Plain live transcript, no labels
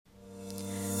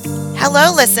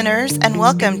Hello, listeners, and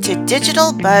welcome to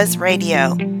Digital Buzz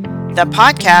Radio, the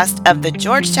podcast of the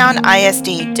Georgetown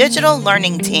ISD Digital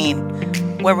Learning Team,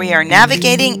 where we are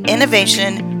navigating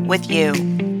innovation with you.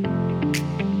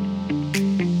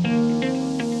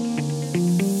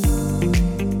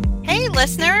 Hey,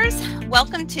 listeners,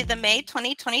 welcome to the May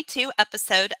 2022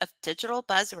 episode of Digital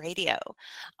Buzz Radio.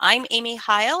 I'm Amy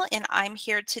Heil, and I'm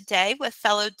here today with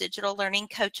fellow digital learning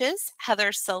coaches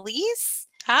Heather Solis.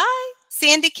 Hi.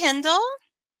 Sandy Kendall.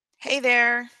 Hey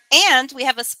there. And we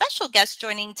have a special guest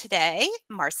joining today,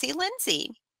 Marcy Lindsay.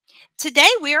 Today,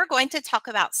 we are going to talk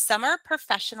about summer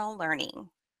professional learning.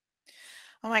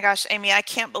 Oh my gosh, Amy, I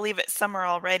can't believe it's summer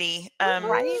already.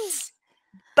 Right?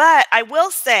 But I will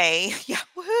say,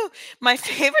 my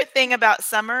favorite thing about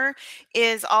summer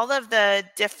is all of the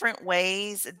different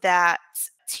ways that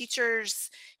teachers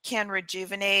can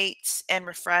rejuvenate and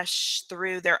refresh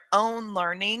through their own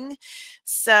learning.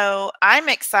 So I'm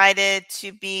excited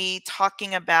to be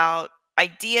talking about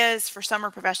ideas for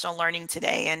summer professional learning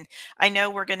today. And I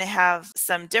know we're going to have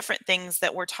some different things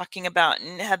that we're talking about,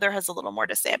 and Heather has a little more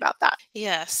to say about that.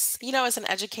 Yes. As an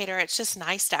educator, it's just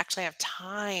nice to actually have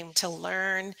time to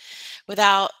learn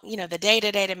without, the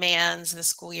day-to-day demands of the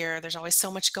school year. There's always so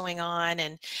much going on.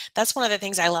 And that's one of the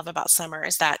things I love about summer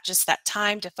is that just that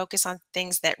time to focus on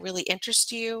things that really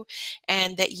interest you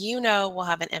and that will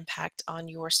have an impact on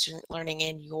your student learning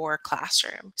in your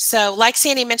classroom. So like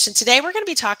Sandy mentioned, today we're going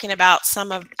to be talking about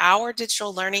some of our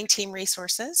digital learning team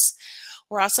resources.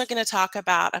 We're also going to talk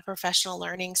about a professional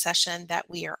learning session that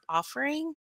we are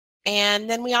offering. And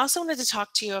then we also wanted to talk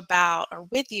to you about, or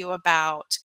with you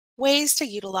about, ways to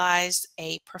utilize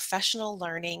a professional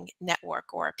learning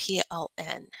network or a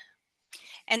PLN.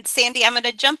 And Sandy, I'm going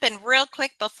to jump in real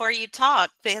quick before you talk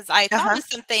because I thought of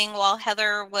something while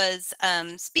Heather was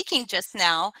speaking just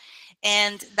now.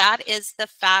 And that is the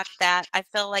fact that I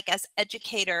feel like as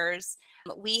educators,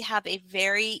 we have a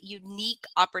very unique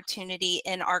opportunity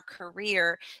in our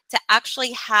career to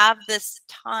actually have this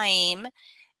time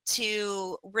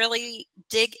to really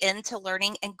dig into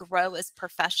learning and grow as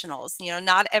professionals.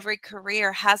 Not every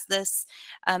career has this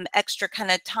extra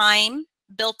kind of time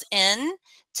built in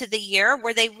to the year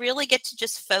where they really get to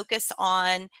just focus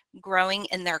on growing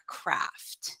in their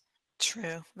craft.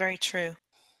 True. Very true.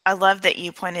 I love that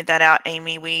you pointed that out,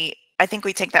 Amy. I think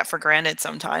we take that for granted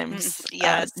sometimes.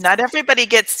 Yes. Not everybody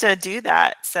gets to do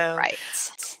that. Right.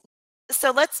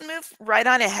 So let's move right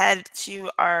on ahead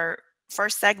to our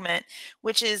first segment,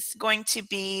 which is going to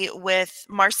be with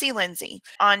Marcy Lindsay.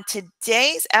 On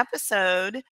today's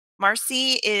episode,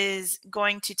 Marcy is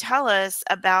going to tell us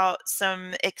about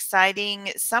some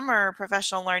exciting summer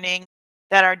professional learning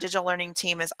that our digital learning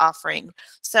team is offering.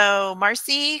 So,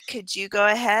 Marcy, could you go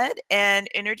ahead and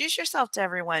introduce yourself to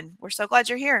everyone? We're so glad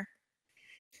you're here.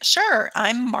 Sure.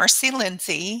 I'm Marcy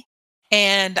Lindsay,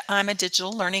 and I'm a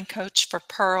digital learning coach for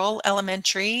Pearl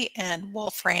Elementary and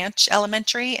Wolf Ranch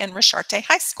Elementary and Richarte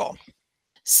High School.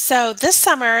 So this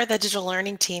summer, the digital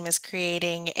learning team is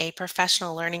creating a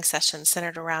professional learning session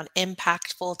centered around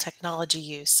impactful technology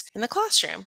use in the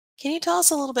classroom. Can you tell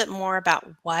us a little bit more about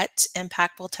what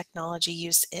impactful technology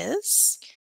use is?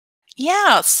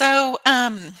 Yeah, so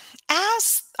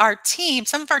as our team,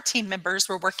 some of our team members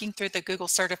were working through the Google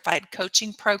Certified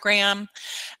Coaching Program.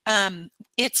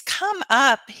 It's come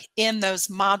up in those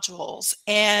modules,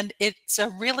 and it's a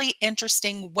really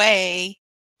interesting way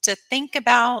to think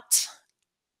about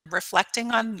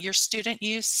reflecting on your student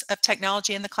use of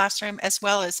technology in the classroom, as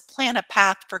well as plan a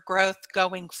path for growth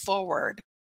going forward.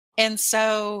 And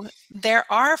so there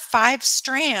are 5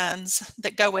 strands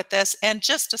that go with this. And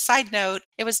just a side note,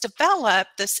 it was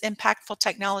developed, this impactful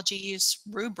technology use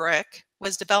rubric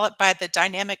was developed by the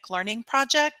Dynamic Learning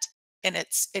Project, and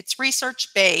it's research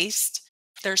based.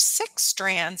 There's 6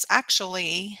 strands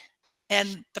actually.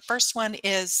 And the first one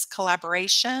is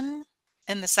collaboration,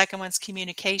 and the second one's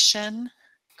communication,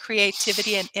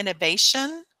 creativity and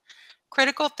innovation,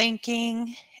 critical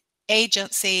thinking,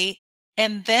 agency,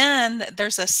 and then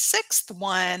there's a 6th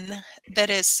one that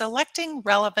is selecting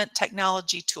relevant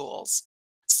technology tools.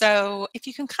 So if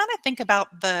you can kind of think about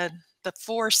the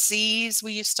 4 C's,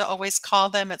 we used to always call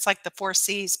them, it's like the 4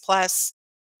 C's plus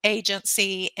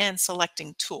agency and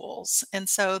selecting tools. And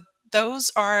so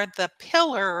those are the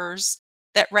pillars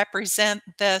that represent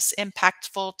this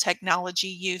impactful technology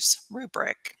use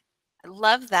rubric. I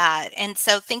love that. And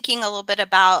so thinking a little bit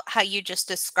about how you just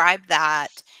described that,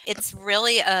 it's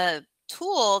really a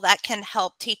tool that can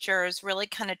help teachers really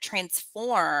kind of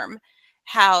transform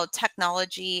how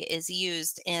technology is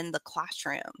used in the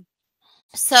classroom.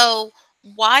 So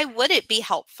why would it be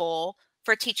helpful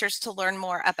for teachers to learn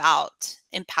more about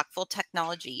impactful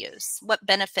technology use? What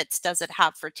benefits does it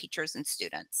have for teachers and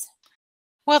students?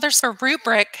 Well, there's a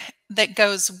rubric that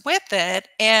goes with it.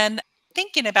 And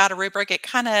thinking about a rubric, it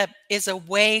kind of is a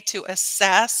way to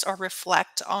assess or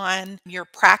reflect on your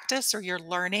practice or your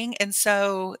learning. And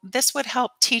so this would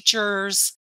help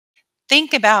teachers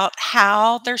think about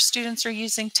how their students are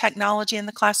using technology in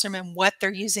the classroom and what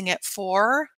they're using it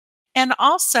for, and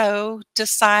also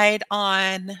decide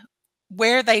on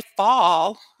where they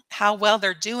fall, how well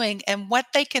they're doing, and what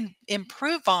they can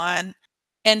improve on,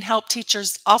 and help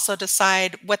teachers also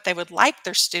decide what they would like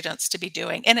their students to be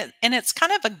doing. And it's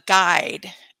kind of a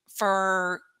guide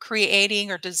for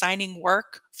creating or designing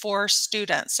work for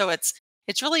students. So it's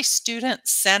really student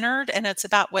centered, and it's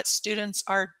about what students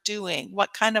are doing,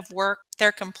 what kind of work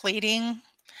they're completing.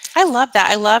 I love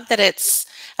that. I love that it's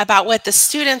about what the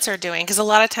students are doing, because a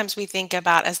lot of times we think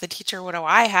about, as the teacher, what do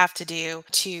I have to do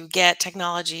to get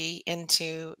technology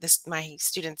into my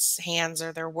students' hands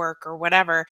or their work or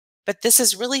whatever. But this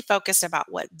is really focused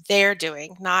about what they're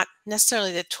doing, not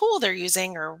necessarily the tool they're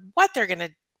using or what they're going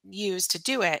to use to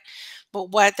do it,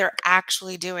 but what they're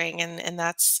actually doing, and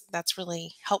that's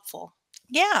really helpful.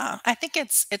 Yeah, I think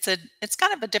it's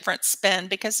kind of a different spin,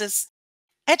 because as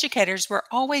educators, we're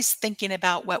always thinking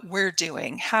about what we're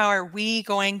doing. How are we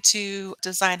going to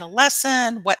design a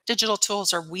lesson? What digital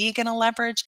tools are we going to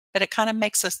leverage? But it kind of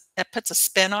it puts a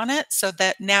spin on it, so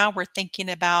that now we're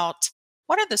thinking about,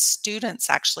 what are the students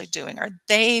actually doing? Are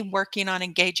they working on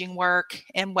engaging work,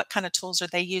 and what kind of tools are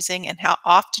they using, and how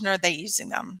often are they using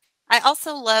them? I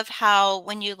also love how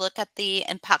when you look at the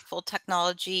impactful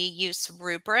technology use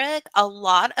rubric, a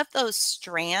lot of those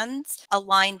strands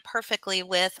align perfectly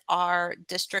with our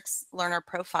district's learner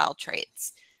profile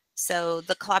traits. So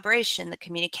the collaboration, the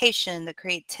communication, the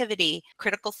creativity,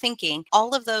 critical thinking,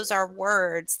 all of those are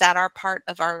words that are part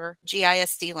of our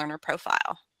GISD learner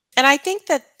profile. And I think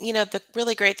that, the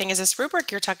really great thing is this rubric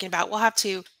you're talking about, we'll have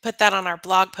to put that on our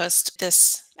blog post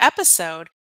this episode.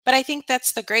 But I think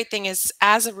that's the great thing is,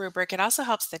 as a rubric, it also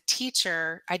helps the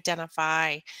teacher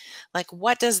identify, like,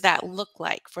 what does that look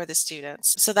like for the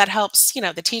students? So that helps,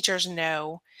 the teachers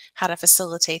know how to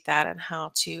facilitate that and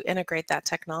how to integrate that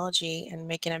technology and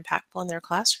make it impactful in their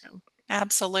classroom.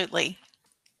 Absolutely.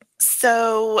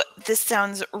 So this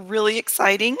sounds really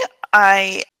exciting.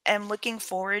 I am looking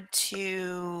forward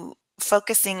to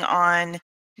focusing on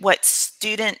what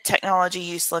student technology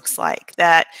use looks like,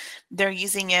 that they're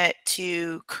using it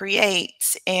to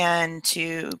create and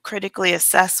to critically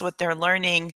assess what they're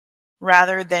learning,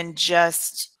 rather than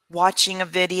just watching a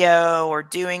video or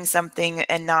doing something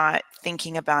and not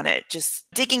thinking about it, just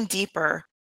digging deeper.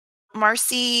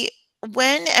 Marcy,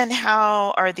 when and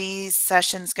how are these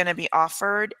sessions going to be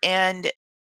offered? And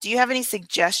do you have any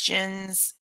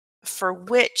suggestions for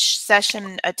which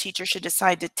session a teacher should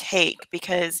decide to take?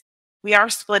 Because we are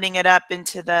splitting it up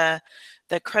into the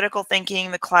critical thinking,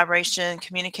 the collaboration,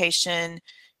 communication,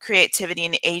 creativity,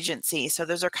 and agency. So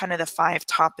those are kind of the 5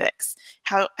 topics.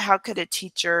 How could a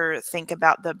teacher think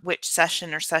about which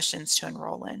session or sessions to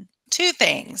enroll in? 2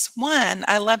 things. One,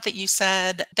 I love that you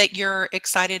said that you're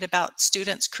excited about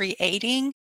students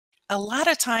creating. A lot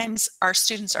of times our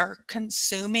students are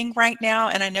consuming right now,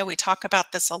 and I know we talk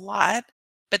about this a lot,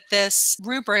 but this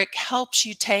rubric helps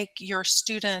you take your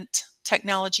student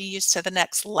technology use to the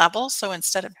next level. So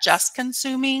instead of just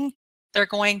consuming, they're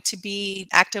going to be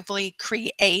actively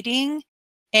creating.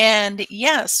 And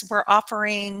yes, we're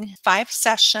offering 5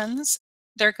 sessions.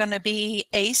 They're going to be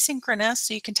asynchronous,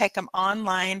 so you can take them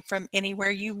online from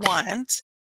anywhere you want.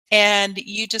 And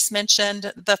you just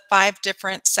mentioned the 5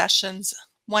 different sessions.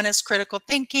 One is critical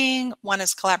thinking, one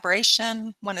is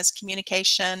collaboration, one is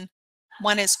communication,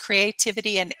 one is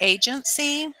creativity and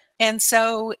agency. And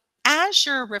so as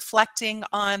you're reflecting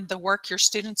on the work your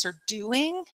students are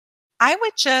doing, I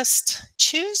would just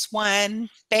choose one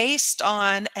based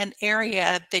on an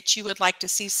area that you would like to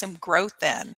see some growth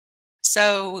in.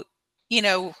 So,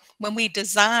 when we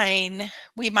design,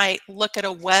 we might look at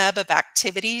a web of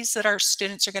activities that our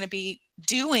students are going to be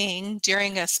doing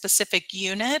during a specific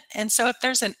unit. And so if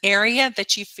there's an area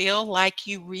that you feel like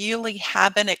you really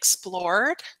haven't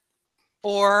explored,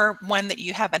 or one that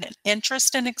you have an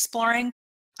interest in exploring,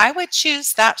 I would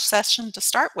choose that session to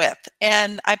start with.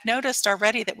 And I've noticed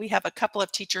already that we have a couple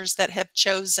of teachers that have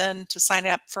chosen to sign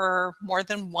up for more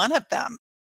than one of them,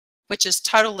 which is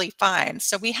totally fine.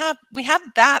 So we have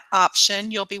that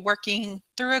option. You'll be working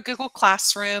through a Google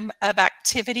Classroom of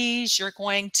activities. You're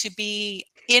going to be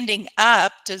ending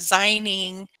up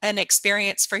designing an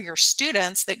experience for your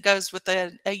students that goes with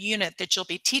a unit that you'll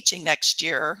be teaching next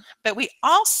year. But we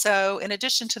also, in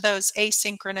addition to those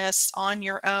asynchronous on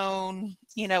your own,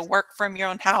 work from your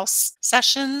own house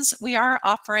sessions, we are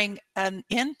offering an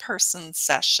in-person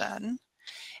session.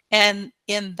 And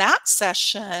in that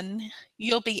session,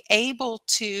 you'll be able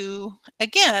to,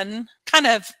 again, kind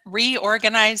of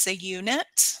reorganize a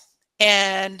unit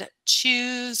and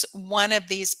choose one of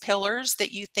these pillars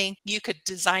that you think you could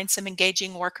design some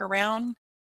engaging work around.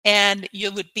 And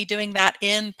you would be doing that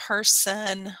in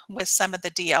person with some of the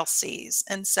DLCs.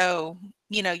 And so,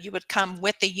 you would come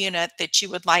with the unit that you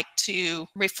would like to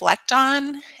reflect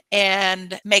on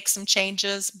and make some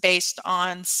changes based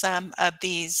on some of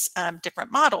these different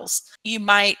models. You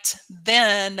might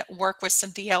then work with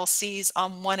some DLCs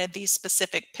on one of these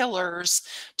specific pillars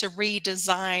to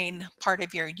redesign part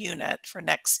of your unit for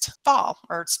next fall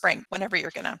or spring, whenever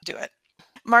you're going to do it.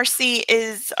 Marcy,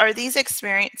 are these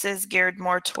experiences geared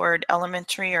more toward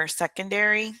elementary or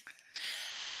secondary?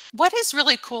 What is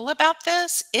really cool about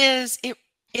this is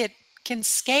it can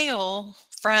scale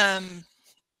from,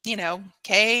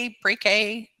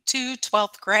 pre-K to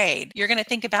 12th grade. You're going to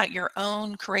think about your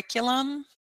own curriculum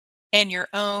and your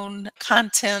own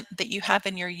content that you have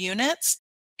in your units.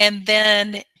 And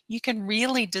then you can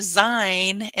really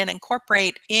design and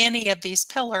incorporate any of these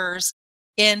pillars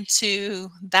into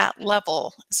that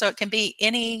level. So it can be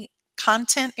any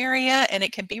content area and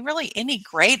it can be really any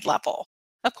grade level.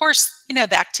 Of course,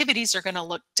 the activities are going to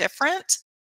look different,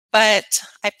 but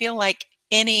I feel like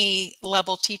any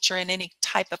level teacher and any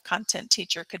type of content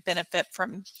teacher could benefit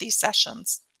from these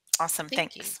sessions. Awesome.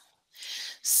 Thank Thanks. you.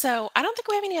 So I don't think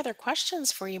we have any other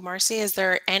questions for you, Marcy. Is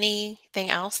there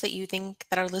anything else that you think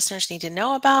that our listeners need to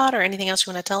know about, or anything else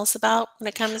you want to tell us about when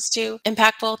it comes to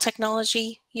impactful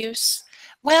technology use?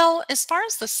 Well, as far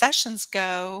as the sessions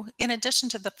go, in addition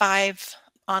to the 5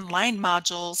 online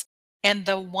modules and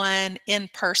the one in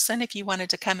person, if you wanted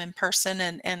to come in person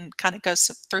and kind of go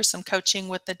through some coaching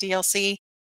with the DLC,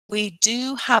 we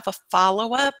do have a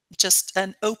follow-up, just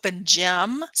an open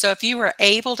gym. So if you were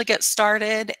able to get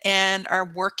started and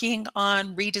are working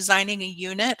on redesigning a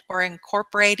unit or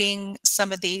incorporating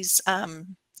some of these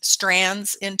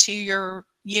strands into your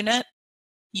unit,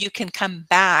 you can come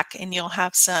back and you'll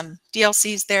have some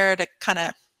DLCs there to kind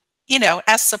of,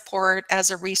 as support, as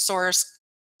a resource,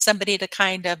 somebody to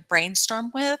kind of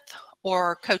brainstorm with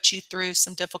or coach you through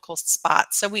some difficult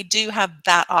spots. So we do have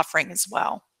that offering as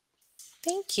well.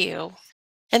 Thank you.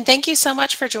 And thank you so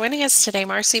much for joining us today,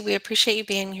 Marcy. We appreciate you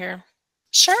being here.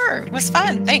 Sure. It was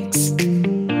fun. Thanks.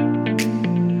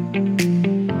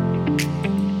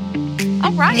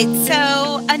 All right.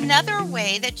 So another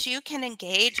way that you can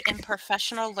engage in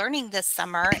professional learning this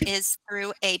summer is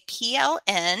through a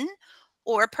PLN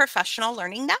or professional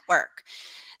learning network.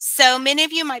 So many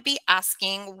of you might be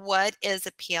asking, what is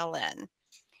a PLN?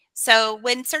 So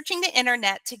when searching the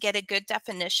internet to get a good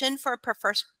definition for a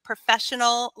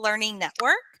professional learning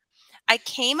network, I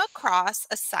came across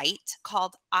a site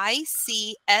called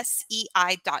ICSEI.net.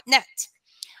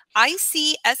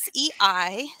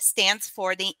 ICSEI stands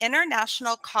for the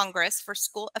International Congress for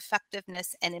School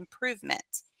Effectiveness and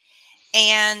Improvement.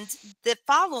 And the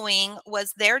following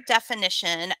was their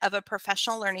definition of a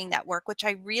professional learning network, which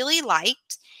I really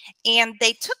liked. And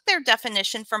they took their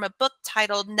definition from a book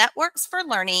titled Networks for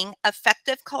Learning,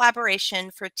 Effective Collaboration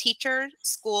for Teacher,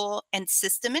 School, and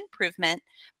System Improvement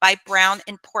by Brown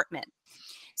and Portman.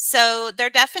 So their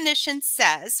definition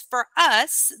says, for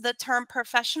us, the term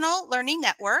professional learning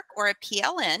network, or a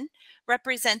PLN,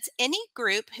 represents any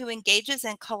group who engages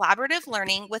in collaborative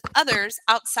learning with others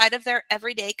outside of their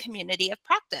everyday community of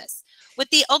practice, with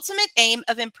the ultimate aim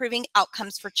of improving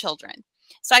outcomes for children.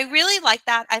 So I really like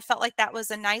that. I felt like that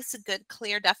was a nice, good,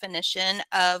 clear definition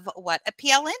of what a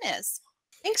PLN is.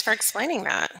 Thanks for explaining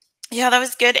that. Yeah, that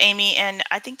was good, Amy. And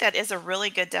I think that is a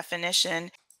really good definition.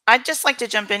 I'd just like to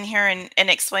jump in here and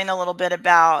explain a little bit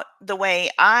about the way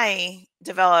I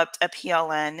developed a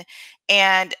PLN.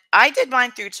 And I did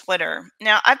mine through Twitter.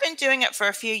 Now, I've been doing it for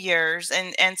a few years,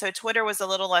 and so Twitter was a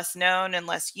little less known and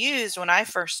less used when I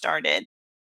first started.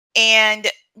 And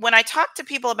when I talk to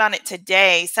people about it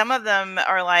today, some of them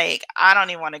are like, I don't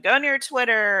even want to go near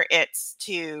Twitter. It's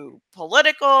too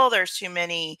political. There's too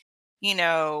many,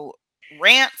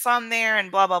 rants on there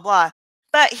and blah, blah, blah.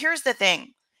 But here's the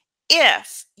thing.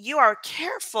 If you are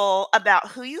careful about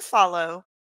who you follow,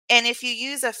 and if you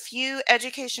use a few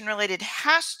education related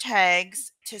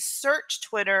hashtags to search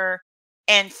Twitter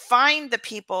and find the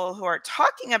people who are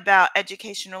talking about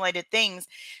education related things,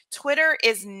 Twitter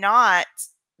is not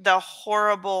the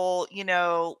horrible,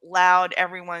 loud,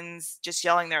 everyone's just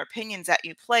yelling their opinions at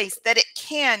you place that it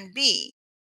can be.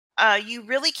 You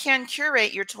really can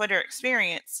curate your Twitter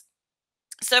experience.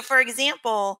 So, for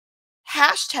example,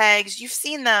 hashtags, you've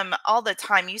seen them all the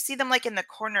time. You see them like in the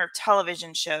corner of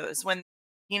television shows when,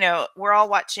 we're all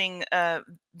watching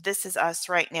This Is Us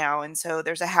right now. And so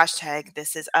there's a hashtag,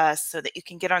 This Is Us, so that you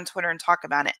can get on Twitter and talk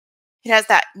about it. It has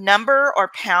that number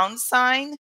or pound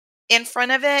sign in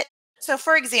front of it. So,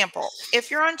 for example,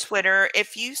 if you're on Twitter,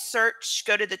 if you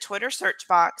go to the Twitter search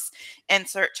box and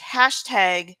search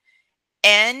hashtag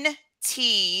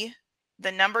NT,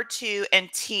 the number 2 and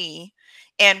T,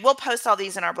 and we'll post all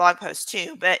these in our blog post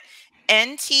too, but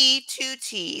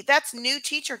NT2T, that's new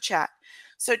teacher chat.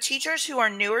 So teachers who are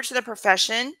newer to the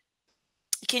profession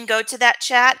can go to that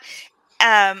chat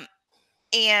and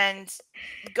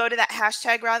go to that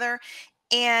hashtag rather,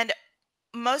 and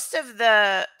most of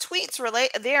the tweets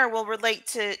will relate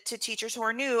to teachers who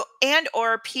are new and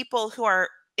or people who are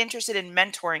interested in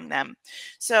mentoring them.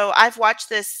 So I've watched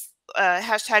this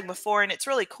hashtag before, and it's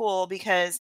really cool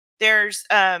because there's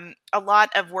a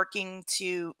lot of working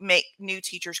to make new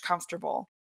teachers comfortable.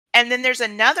 And then there's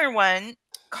another one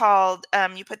called,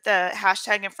 you put the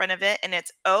hashtag in front of it, and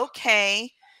it's okay,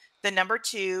 the number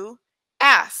 2,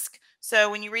 ask.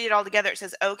 So when you read it all together, it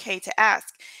says okay to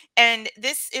ask. And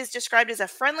this is described as a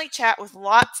friendly chat with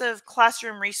lots of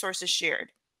classroom resources shared.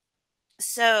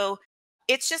 So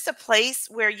it's just a place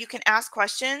where you can ask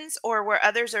questions or where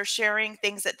others are sharing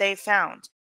things that they've found.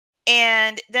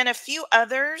 And then a few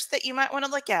others that you might want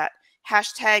to look at.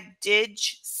 Hashtag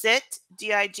DigCit,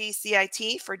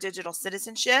 DIGCIT, for digital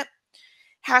citizenship.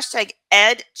 Hashtag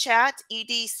EdChat,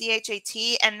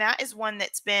 EDCHAT, and that is one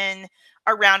that's been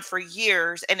around for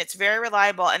years, and it's very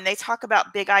reliable, and they talk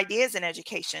about big ideas in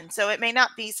education. So it may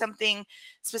not be something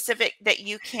specific that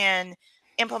you can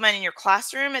implement in your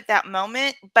classroom at that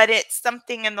moment, but it's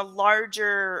something in the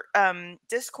larger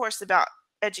discourse about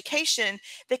education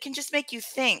that can just make you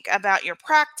think about your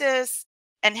practice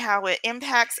and how it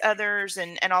impacts others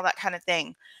and all that kind of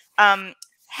thing.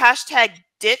 Hashtag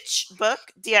Ditch Book,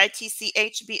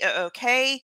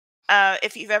 DITCHBOOK.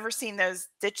 If you've ever seen those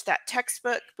Ditch That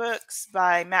Textbook books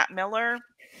by Matt Miller,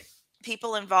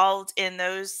 people involved in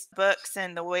those books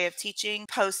and the way of teaching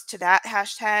post to that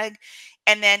hashtag.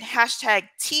 And then hashtag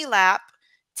TLAP,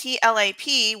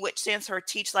 TLAP, which stands for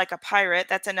Teach Like a Pirate.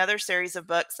 That's another series of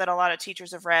books that a lot of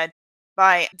teachers have read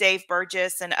by Dave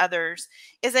Burgess and others,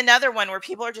 is another one where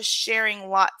people are just sharing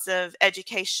lots of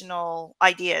educational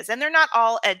ideas. And they're not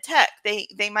all ed tech.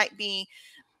 They might be,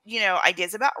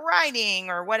 ideas about writing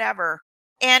or whatever.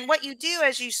 And what you do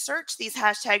as you search these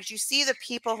hashtags, you see the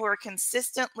people who are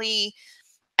consistently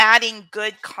adding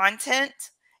good content,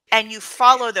 and you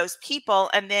follow those people,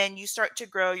 and then you start to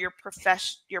grow your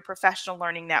professional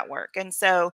learning network. And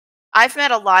so I've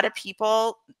met a lot of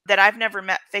people that I've never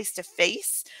met face to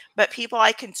face, but people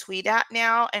I can tweet at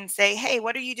now and say, hey,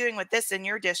 what are you doing with this in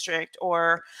your district?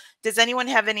 Or does anyone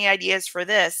have any ideas for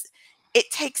this? It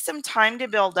takes some time to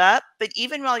build up, but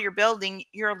even while you're building,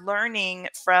 you're learning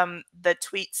from the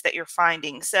tweets that you're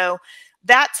finding. So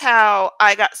that's how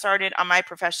I got started on my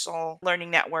professional learning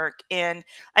network. And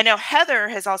I know Heather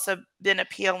has also been a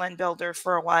PLN builder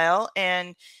for a while.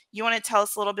 And you want to tell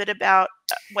us a little bit about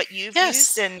what you've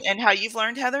used and how you've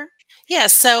learned, Heather?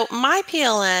 Yes. So my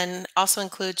PLN also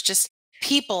includes just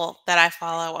people that I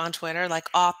follow on Twitter, like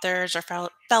authors or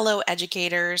fellow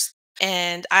educators.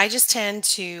 And I just tend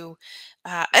to,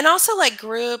 and also like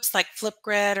groups like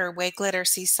Flipgrid or Wakelet or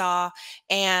Seesaw.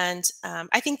 And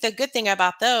I think the good thing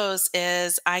about those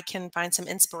is I can find some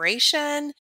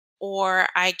inspiration, or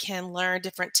I can learn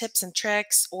different tips and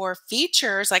tricks or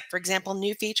features, like, for example,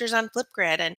 new features on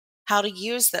Flipgrid and how to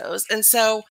use those. And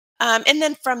so, and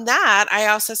then from that, I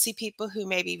also see people who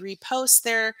maybe repost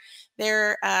their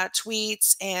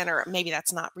tweets, or maybe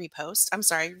that's not repost. I'm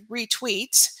sorry,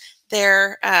 retweet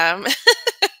their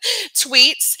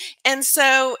tweets. And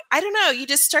so I don't know, you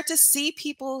just start to see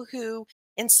people who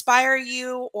inspire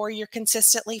you, or you're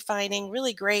consistently finding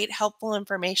really great, helpful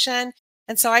information.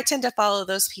 And so I tend to follow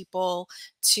those people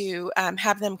to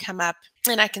have them come up,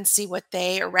 and I can see what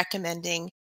they are recommending.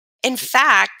 In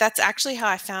fact, that's actually how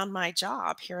I found my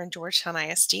job here in Georgetown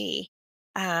ISD.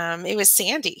 It was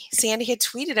Sandy. Sandy had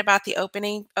tweeted about the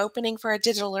opening for a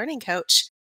digital learning coach.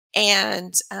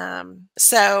 And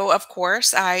so, of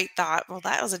course, I thought, well,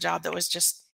 that was a job that was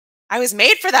just, I was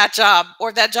made for that job,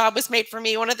 or that job was made for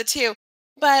me, one of the two.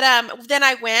 But then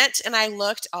I went and I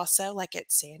looked also like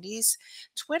at Sandy's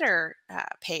Twitter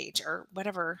page, or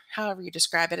whatever, however you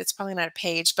describe it. It's probably not a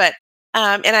page, but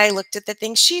and I looked at the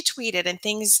things she tweeted and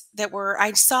things that were,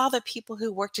 I saw the people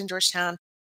who worked in Georgetown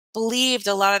believed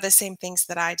a lot of the same things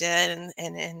that I did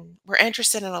and were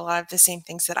interested in a lot of the same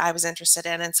things that I was interested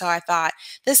in. And so I thought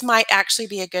this might actually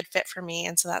be a good fit for me.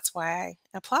 And so that's why I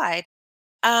applied.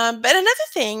 But another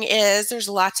thing is there's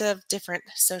lots of different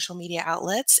social media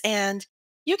outlets, and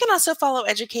you can also follow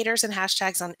educators and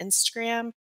hashtags on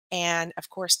Instagram. And of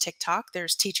course, TikTok,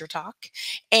 there's Teacher Talk.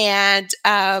 And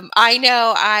I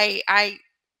know I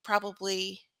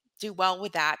probably do well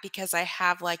with that because I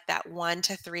have like that 1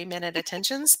 to 3 minute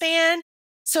attention span.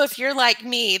 So if you're like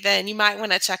me, then you might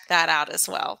want to check that out as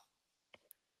well.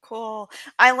 Cool.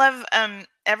 I love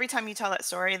every time you tell that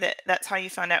story that's how you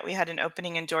found out we had an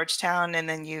opening in Georgetown and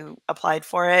then you applied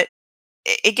for it.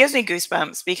 It gives me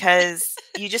goosebumps because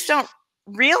you just don't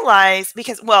realize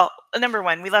because well, number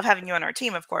one, we love having you on our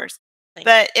team, of course. Thank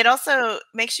But it also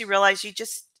makes you realize you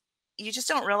just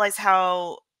don't realize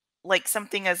how like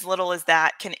something as little as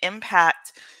that can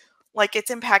impact like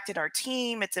it's impacted our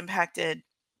team, it's impacted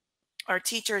our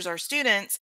teachers, our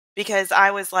students, because I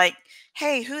was like,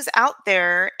 hey, who's out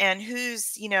there and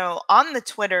who's, on the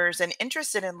Twitters and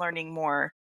interested in learning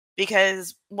more?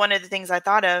 Because one of the things I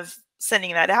thought of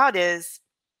sending that out is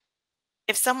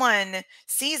if someone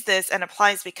sees this and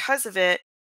applies because of it,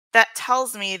 that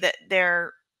tells me that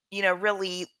they're,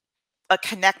 really a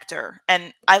connector.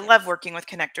 And I love working with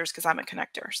connectors because I'm a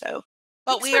connector. So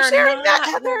But thanks we for are sharing that, not,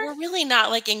 Heather. we're really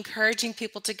not like encouraging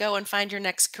people to go and find your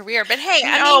next career. But hey,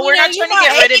 I No, mean, we're not you trying to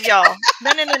get rid might. of y'all.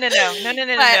 No, no, no, no, no, no, no, no,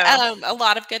 no. But a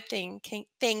lot of good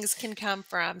things can come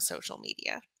from social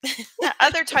media. Yeah,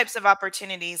 other types of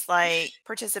opportunities like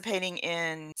participating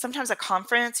in sometimes a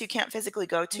conference. You can't physically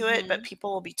go to it, but Mhm.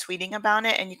 people will be tweeting about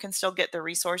it and you can still get the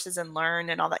resources and learn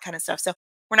and all that kind of stuff. So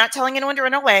we're not telling anyone to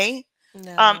run away.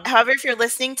 No. However, if you're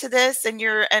listening to this and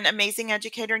you're an amazing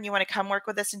educator and you want to come work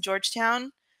with us in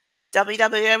Georgetown,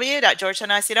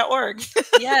 www.georgetownic.org.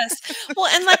 Yes. Well,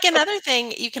 and like another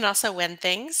thing, you can also win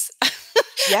things.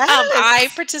 Yes. I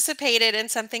participated in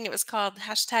something, it was called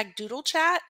hashtag Doodle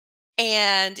Chat.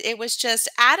 And it was just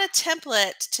add a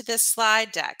template to this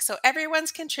slide deck. So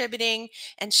everyone's contributing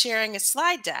and sharing a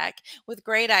slide deck with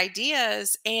great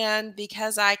ideas. And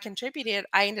because I contributed,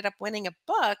 I ended up winning a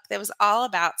book that was all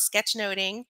about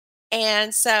sketchnoting.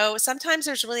 And so sometimes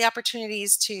there's really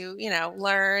opportunities to,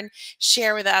 learn,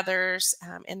 share with others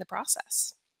in the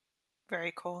process.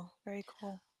 Very cool. Very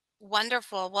cool.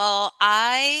 Wonderful. Well,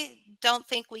 I don't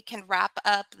think we can wrap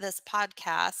up this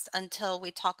podcast until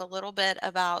we talk a little bit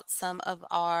about some of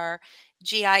our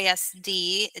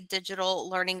GISD digital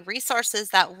learning resources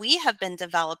that we have been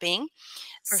developing.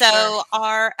 For sure. So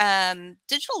our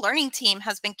digital learning team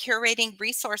has been curating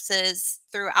resources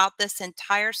throughout this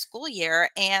entire school year,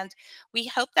 and we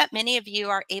hope that many of you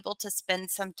are able to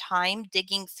spend some time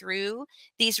digging through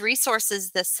these resources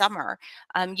this summer.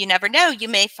 You never know, you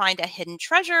may find a hidden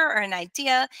treasure or an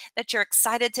idea that you're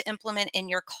excited to implement in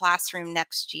your classroom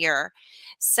next year.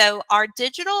 So our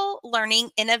Digital Learning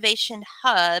Innovation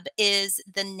Hub is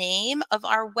the name of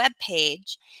our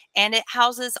webpage, and it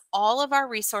houses all of our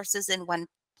resources in one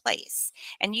place.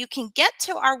 And you can get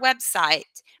to our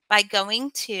website by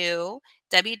going to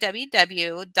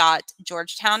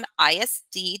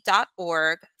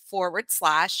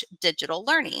www.georgetownisd.org/digital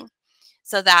learning.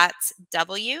 So that's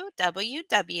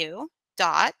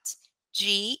www.georgetownisd.org/DIGITALEARNING.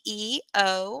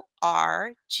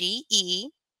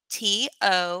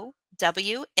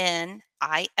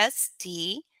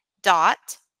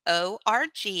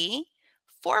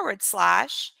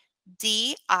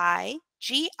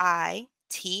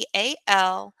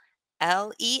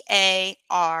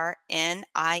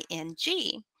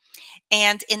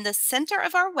 And in the center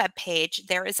of our webpage,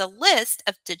 there is a list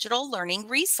of digital learning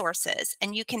resources,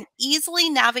 and you can easily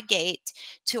navigate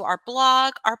to our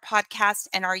blog, our podcast,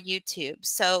 and our YouTube.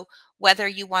 So whether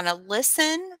you want to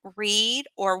listen, read,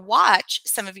 or watch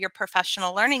some of your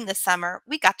professional learning this summer,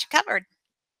 we got you covered.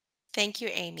 Thank you,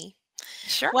 Amy.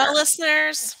 Sure. Well,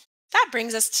 listeners, that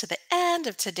brings us to the end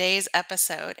of today's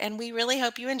episode, and we really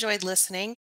hope you enjoyed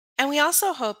listening. And we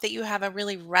also hope that you have a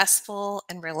really restful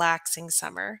and relaxing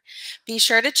summer. Be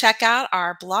sure to check out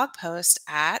our blog post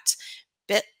at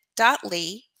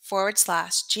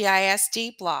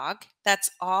bit.ly/GISD blog.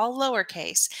 That's all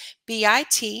lowercase,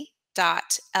 bit.ly/GISD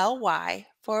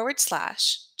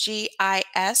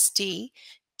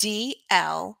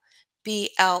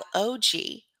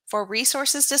for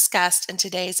resources discussed in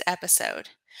today's episode.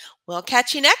 We'll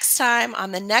catch you next time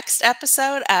on the next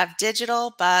episode of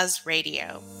Digital Buzz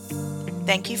Radio.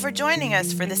 Thank you for joining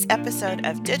us for this episode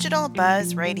of Digital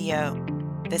Buzz Radio.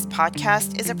 This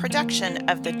podcast is a production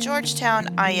of the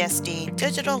Georgetown ISD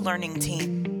Digital Learning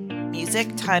Team. Music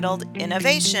titled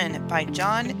Innovation by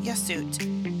John Yasut.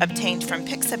 obtained from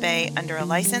Pixabay under a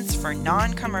license for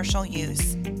non-commercial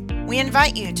use. We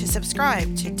invite you to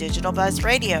subscribe to Digital Buzz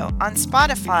Radio on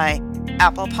Spotify,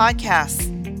 Apple Podcasts,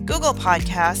 Google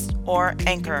Podcasts, or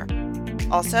Anchor.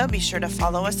 Also, be sure to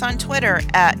follow us on Twitter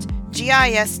at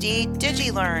GISD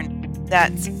DigiLearn.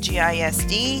 That's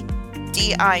GISD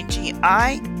DIGILEARN.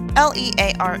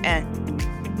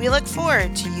 We look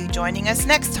forward to you joining us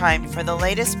next time for the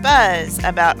latest buzz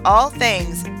about all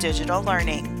things digital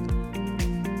learning.